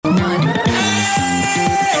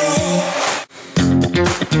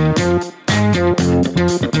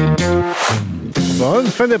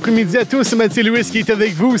fin d'après-midi à tous, c'est Mathieu Louis qui est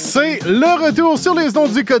avec vous. C'est le retour sur les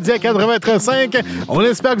ondes du Kodiak 93.5. On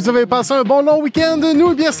espère que vous avez passé un bon long week-end.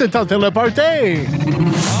 Nous, bien, c'est le temps de faire le party.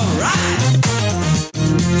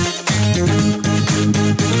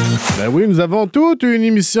 Ben oui, nous avons toute une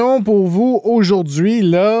émission pour vous aujourd'hui,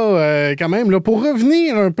 là, quand même, là, pour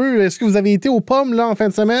revenir un peu. Est-ce que vous avez été aux pommes, là, en fin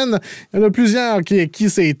de semaine? Il y en a plusieurs qui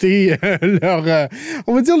c'était leur,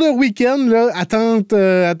 on va dire leur week-end, là,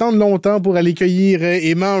 attendre longtemps pour aller cueillir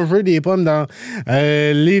et manger des pommes dans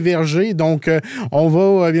les vergers. Donc, on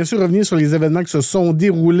va bien sûr revenir sur les événements qui se sont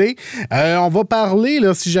déroulés. On va parler,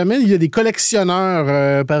 là, si jamais il y a des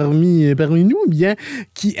collectionneurs parmi nous, bien,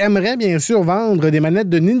 qui aimeraient, bien sûr, vendre des manettes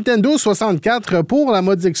de Nintendo 64 pour la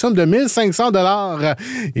modique somme de 1500 $.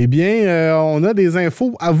 Eh bien, on a des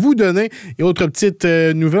infos à vous donner. Et autre petite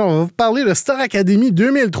nouvelle, on va vous parler de Star Académie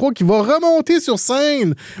 2003 qui va remonter sur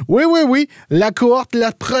scène. Oui, la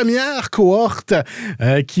première cohorte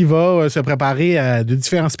qui va se préparer à de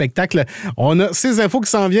différents spectacles. On a ces infos qui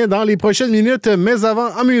s'en viennent dans les prochaines minutes, mais avant,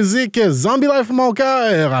 en musique, Zombie Life mon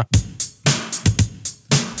cœur.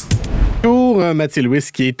 Bonjour, Mathieu Louis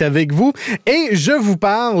qui est avec vous et je vous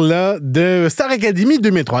parle là, de Star Académie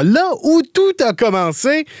 2003, là où tout a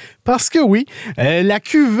commencé. Parce que oui, la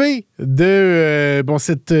cuvée de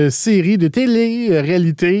cette série de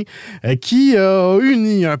télé-réalité qui a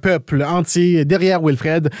uni un peuple entier derrière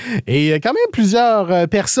Wilfred et quand même plusieurs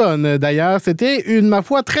personnes d'ailleurs. C'était une, ma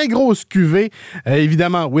foi, très grosse cuvée.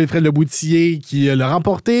 Évidemment, Wilfred Leboutillier qui l'a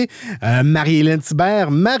remporté, Marie-Hélène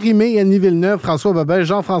Thibert, Marie-Mé, Annie Villeneuve, François Babel,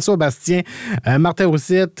 Jean-François Bastien, Martin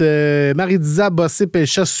Roussette, Marie-Disa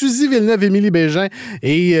Bossé-Pécha, Suzy Villeneuve, Émilie Bégin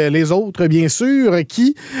et les autres, bien sûr,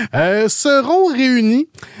 qui seront réunis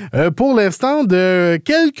pour l'instant de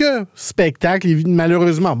quelques spectacles. Et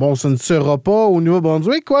malheureusement, bon, ce ne sera pas au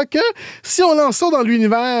Nouveau-Brunswick, quoique si on lance ça dans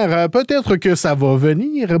l'univers, peut-être que ça va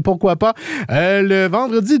venir, pourquoi pas. Le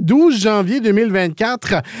vendredi 12 janvier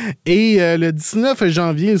 2024 et le 19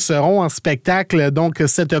 janvier, ils seront en spectacle. Donc,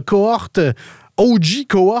 cette cohorte OG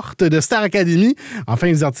cohorte de Star Académie. Enfin,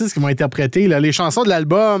 les artistes qui vont interpréter là, les chansons de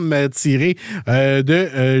l'album tiré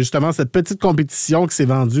de justement cette petite compétition qui s'est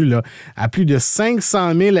vendue là, à plus de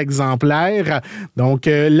 500 000 exemplaires. Donc,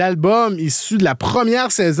 l'album issu de la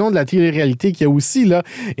première saison de la télé-réalité qui a aussi là,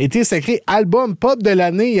 été sacré album pop de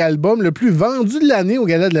l'année et album le plus vendu de l'année au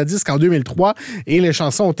Gala de la Disque en 2003. Et les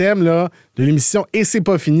chansons thème là, de l'émission Et c'est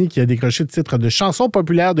pas fini qui a décroché le titre de chanson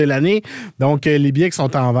populaire de l'année. Donc, les billets qui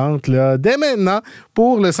sont en vente là, dès maintenant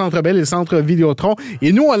pour le Centre Bell et le Centre Vidéotron.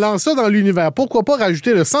 Et nous, on lance ça dans l'univers. Pourquoi pas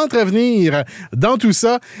rajouter le Centre Avenir dans tout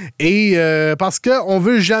ça? Et parce qu'on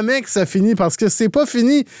veut jamais que ça finisse, parce que c'est pas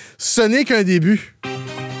fini, ce n'est qu'un début.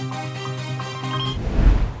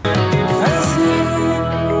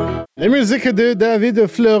 La musique de David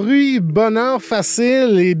Fleury, Bonheur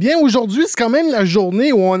facile. Eh bien, aujourd'hui, c'est quand même la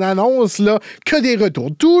journée où on annonce là, que des retours.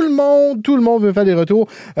 Tout le monde veut faire des retours.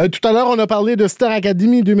 Tout à l'heure, on a parlé de Star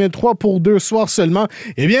Académie 2003 pour 2 soirs seulement.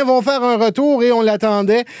 Eh bien, ils vont faire un retour et on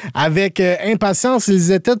l'attendait avec impatience.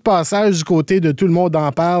 Ils étaient de passage du côté de Tout le monde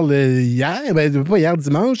en parle hier, pas hier,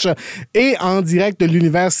 dimanche, et en direct de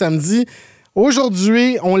l'univers samedi.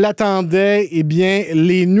 Aujourd'hui, on l'attendait, eh bien,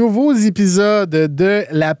 les nouveaux épisodes de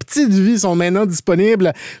La Petite Vie sont maintenant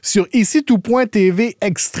disponibles sur ici tout.tv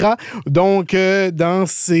extra. Donc, dans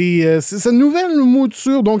cette nouvelle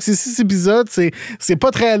mouture, donc ces 6 épisodes, c'est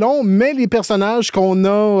pas très long, mais les personnages qu'on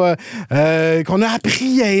a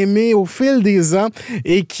appris à aimer au fil des ans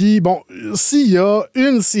et qui, bon, s'il y a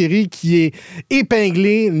une série qui est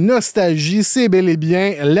épinglée, nostalgie, c'est bel et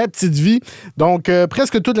bien La Petite Vie. Donc,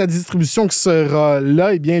 presque toute la distribution qui sera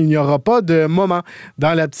là, eh bien, il n'y aura pas de moment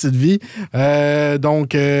dans La Petite Vie.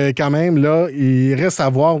 Donc, quand même, là, il reste à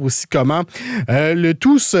voir aussi comment le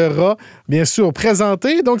tout sera, bien sûr,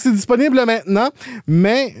 présenté. Donc, c'est disponible maintenant,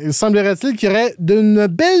 mais semblerait-il qu'il y aurait d'une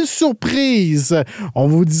belle surprise. On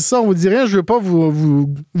vous dit ça, on vous dit rien, je ne veux pas vous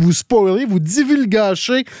spoiler, vous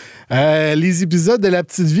divulgacher les épisodes de La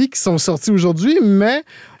Petite Vie qui sont sortis aujourd'hui, mais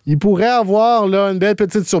il pourrait avoir là, une belle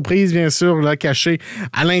petite surprise, bien sûr, là, cachée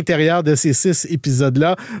à l'intérieur de ces 6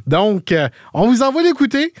 épisodes-là. Donc, on vous envoie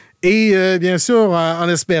l'écouter et bien sûr, en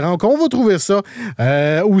espérant qu'on va trouver ça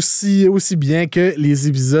aussi bien que les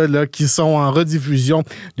épisodes là, qui sont en rediffusion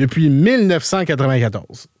depuis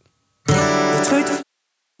 1994.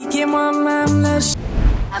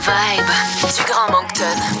 La vibe du Grand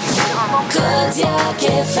Moncton. Kodiak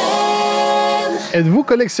FM. Êtes-vous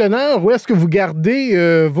collectionneur ou est-ce que vous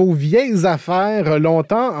gardez vos vieilles affaires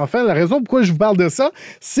longtemps? Enfin, la raison pourquoi je vous parle de ça,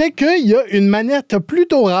 c'est qu'il y a une manette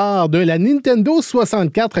plutôt rare de la Nintendo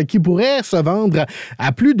 64 qui pourrait se vendre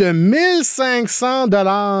à plus de 1500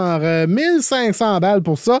 $. 1500 balles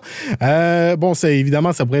pour ça. Bon,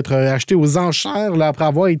 évidemment, ça pourrait être acheté aux enchères là, après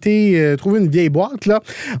avoir été trouver une vieille boîte. Là.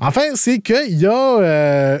 Enfin, c'est qu'il y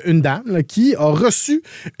a une dame là, qui a reçu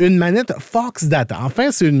une manette Fox Data. Enfin,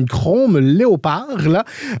 c'est une Chrome Léopard là,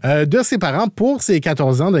 de ses parents pour ses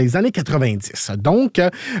 14 ans dans les années 90. Donc,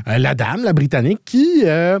 la dame, la Britannique, qui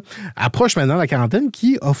approche maintenant la quarantaine,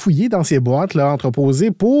 qui a fouillé dans ses boîtes là, entreposées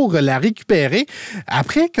pour la récupérer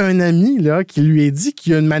après qu'un ami là, qui lui ait dit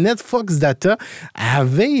qu'il y a une manette Fox Data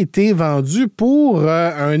avait été vendue pour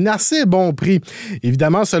un assez bon prix.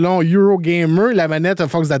 Évidemment, selon Eurogamer, la manette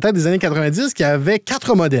Fox Data des années 90 qui avait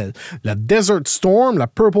 4 modèles. La Desert Storm, la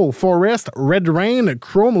Purple Forest, Red Rain,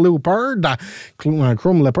 Chrome Leopard,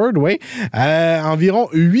 oui. Environ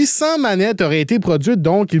 800 manettes auraient été produites,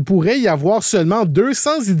 donc il pourrait y avoir seulement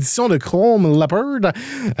 200 éditions de Chrome Leopard,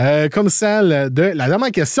 comme celle de la dame en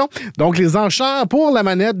question. Donc, les enchères pour la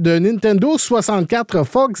manette de Nintendo 64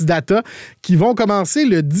 Fox Data qui vont commencer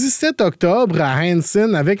le 17 octobre à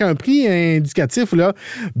Hansen avec un prix indicatif là,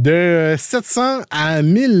 de 700 à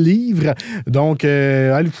 1000 livres. Donc,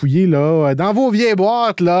 allez fouiller là, dans vos vieilles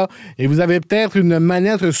boîtes là, et vous avez peut-être une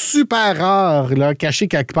manette super rare là, cachée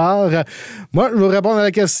quelque part. Moi, je vais vous répondre à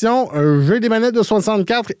la question. J'ai des manettes de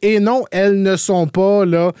 64 et non, elles ne sont pas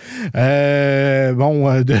là,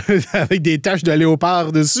 avec des taches de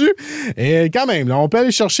léopard dessus. Et quand même, là, on peut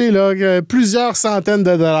aller chercher là, plusieurs centaines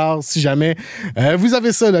de dollars si jamais vous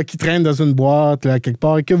avez ça là, qui traîne dans une boîte là, quelque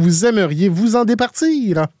part et que vous aimeriez vous en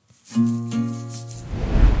départir.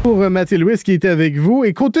 Pour Mathieu Louis qui était avec vous.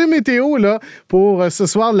 Et côté météo, là, pour ce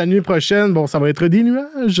soir de la nuit prochaine, bon, ça va être des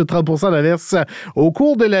nuages, 30% d'averse au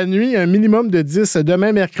cours de la nuit, un minimum de 10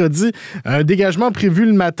 demain mercredi, un dégagement prévu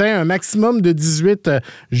le matin, un maximum de 18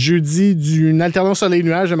 jeudi, d'une alternance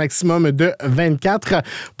soleil-nuage, un maximum de 24.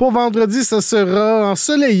 Pour vendredi, ça sera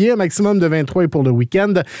ensoleillé, un maximum de 23 et pour le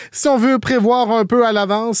week-end. Si on veut prévoir un peu à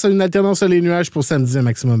l'avance, une alternance soleil-nuage pour samedi, un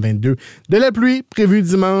maximum 22. De la pluie prévue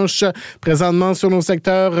dimanche, présentement sur nos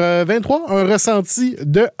secteurs 23, un ressenti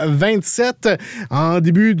de 27 en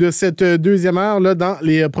début de cette deuxième heure là, dans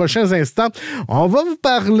les prochains instants. On va vous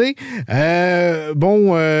parler,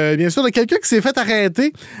 bien sûr, de quelqu'un qui s'est fait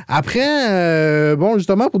arrêter après,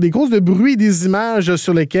 justement, pour des causes de bruit et des images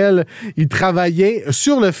sur lesquelles il travaillait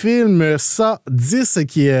sur le film Ça 10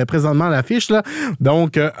 qui est présentement à l'affiche. Là.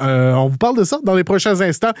 Donc, on vous parle de ça dans les prochains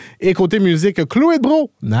instants. Et côté musique, Chloé de Bro,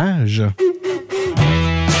 Nage.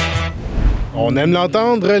 On aime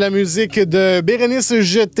l'entendre, la musique de Bérénice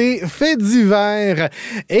Jeté, Fait d'hiver.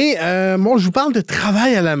 Et moi, je vous parle de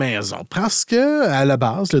travail à la maison. Parce que, à la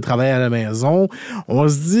base, le travail à la maison, on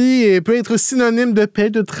se dit, peut être synonyme de paix,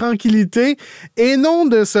 de tranquillité, et non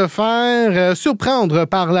de se faire surprendre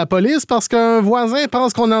par la police parce qu'un voisin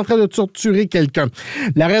pense qu'on est en train de torturer quelqu'un.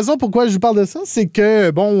 La raison pourquoi je vous parle de ça, c'est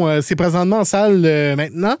que, c'est présentement en salle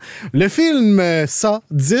maintenant. Le film Ça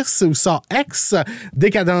 10 ou Ça X,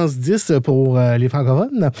 Décadence 10 pour les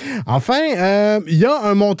francophones. Enfin, il y a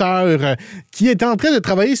un monteur qui est en train de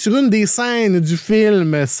travailler sur une des scènes du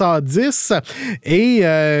film Ça 10 et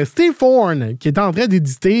Steve Horn qui est en train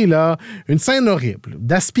d'éditer là, une scène horrible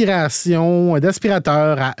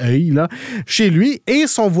d'aspirateur à œil là, chez lui et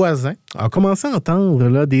son voisin a commencé à entendre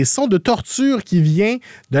là, des sons de torture qui viennent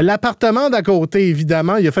de l'appartement d'à côté.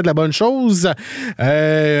 Évidemment, il a fait de la bonne chose. Il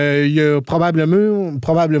a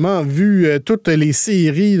probablement vu toutes les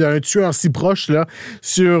séries d'un tueur si proche là,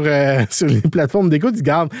 sur les plateformes d'écoute. Il dit,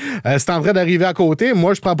 regarde, c'est en train d'arriver à côté.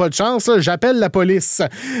 Moi, je prends pas de chance. Là, j'appelle la police.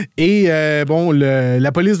 Et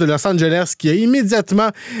la police de Los Angeles qui a immédiatement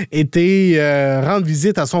été rendre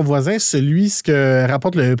visite à son voisin, ce que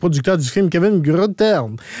rapporte le producteur du film, Kevin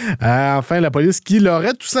Gruttern. Enfin, la police qui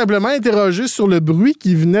l'aurait tout simplement interrogé sur le bruit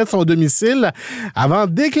qui venait de son domicile avant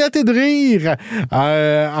d'éclater de rire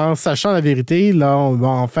en sachant la vérité. Là, on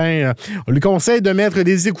lui conseille de mettre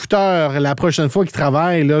des écouteurs la prochaine fois qu'il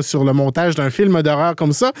travaille là, sur le montage d'un film d'horreur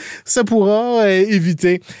comme ça. Ça pourra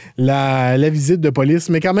éviter la visite de police,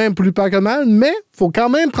 mais quand même plus pas que mal. Mais il faut quand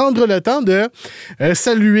même prendre le temps de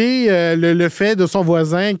saluer le fait de son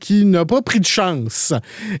voisin qui n'a pas pris de chance.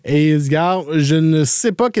 Et il se garde, je ne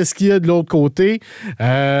sais pas qu'est-ce qu'il y a de l'autre côté,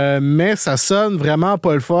 mais ça sonne vraiment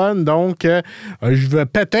pas le fun. Donc, je vais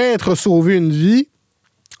peut-être sauver une vie.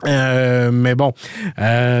 Mais bon,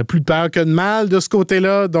 plus de peur que de mal de ce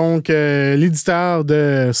côté-là. Donc, l'éditeur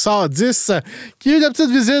de Ça 10 qui a eu de la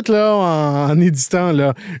petite visite là, en éditant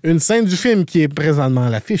là, une scène du film qui est présentement à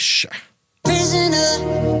l'affiche.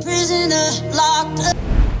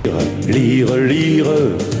 Lire,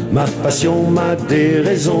 ma passion, ma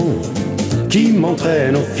déraison, qui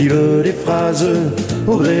m'entraîne au fil des phrases,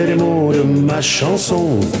 au gré des mots de ma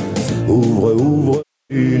chanson. Ouvre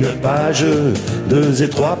une page, 2 et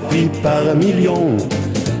 3, puis par millions.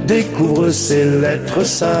 Découvre ces lettres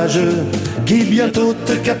sages qui bientôt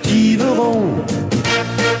te captiveront.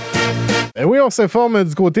 Ben oui, on se forme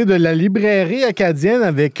du côté de la Librairie Acadienne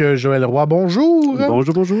avec Joël Roy. Bonjour.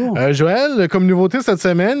 Bonjour. Joël, comme nouveauté cette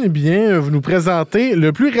semaine, eh bien, vous nous présentez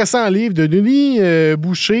le plus récent livre de Denis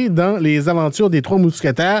Boucher dans Les aventures des Trois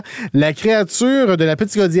Mousquetaires, La créature de la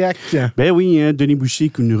Petite. Ben oui, Denis Boucher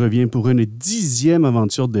qui nous revient pour une 10e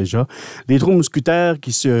aventure déjà. Les Trois Mousquetaires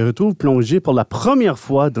qui se retrouvent plongés pour la première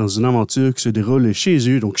fois dans une aventure qui se déroule chez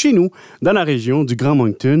eux, donc chez nous, dans la région du Grand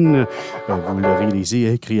Moncton. Vous l'aurez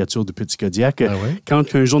lisé, Créature de Petite. Quand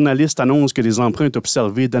un journaliste annonce que les empreintes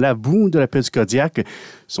observées dans la boue de la Petite Kodiak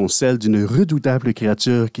sont celles d'une redoutable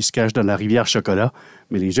créature qui se cache dans la rivière Chocolat,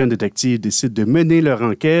 mais les jeunes détectives décident de mener leur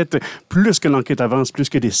enquête. Plus que l'enquête avance, plus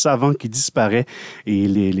que des savants qui disparaissent. Et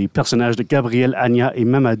les personnages de Gabriel, Anya et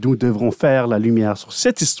Mamadou devront faire la lumière sur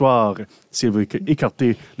cette histoire s'ils veulent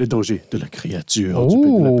écarter le danger de la créature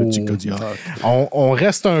de la Petite Kodiak. On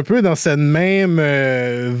reste un peu dans cette même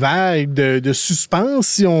vague de suspense,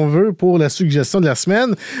 si on veut, pour la suggestion de la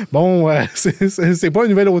semaine. Bon, c'est pas un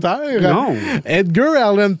nouvel auteur. Non. Edgar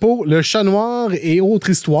Allan Poe, Le Chat Noir et autres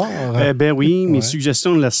histoires. Ben oui, mes suggestions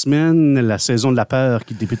de la semaine, la saison de la peur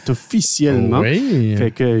qui débute officiellement. Oui. Fait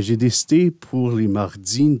que j'ai décidé pour les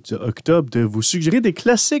mardis d'octobre de vous suggérer des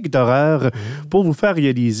classiques d'horreur pour vous faire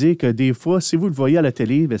réaliser que des fois, si vous le voyez à la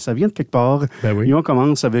télé, ben, ça vient de quelque part. Ben oui. Et on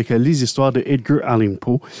commence avec les histoires de Edgar Allan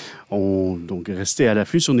Poe. Donc, restez à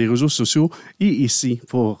l'affût sur les réseaux sociaux et ici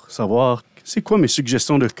pour savoir c'est quoi mes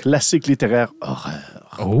suggestions de classiques littéraires horreur.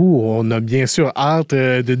 On a bien sûr hâte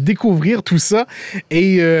de découvrir tout ça.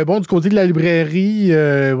 Et du côté de la librairie,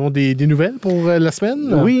 des nouvelles pour la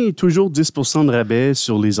semaine? Oui, toujours 10% de rabais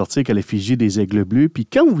sur les articles à l'effigie des Aigles Bleus. Puis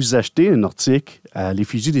quand vous achetez un article à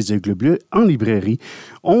l'effigie des Aigles Bleus en librairie,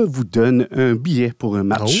 on vous donne un billet pour un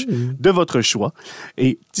match de votre choix.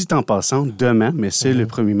 Et dit en passant, demain, mais c'est le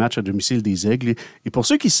premier match à domicile des Aigles. Et pour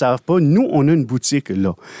ceux qui ne savent pas, nous, on a une boutique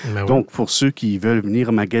là. Donc, pour ceux qui veulent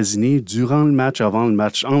venir magasiner durant le match, avant le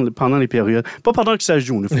match, pendant les périodes, pas pendant que ça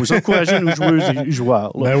joue. Il faut encourager nos joueuses et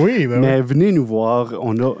joueurs. Là. Mais venez nous voir.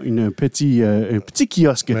 On a un petit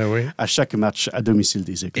kiosque à chaque match à domicile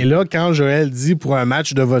des Aigles. Et là, quand Joël dit pour un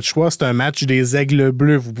match de votre choix, c'est un match des Aigles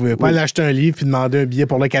Bleus. Vous ne pouvez pas aller acheter un livre et demander un billet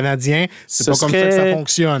pour le Canadien. C'est pas comme ça que ça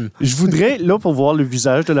fonctionne. Je voudrais, là, pour voir le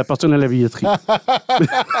visage de la personne à la billetterie.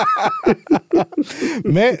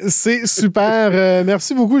 Mais c'est super.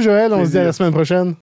 Merci beaucoup, Joël. On se dit à la semaine prochaine.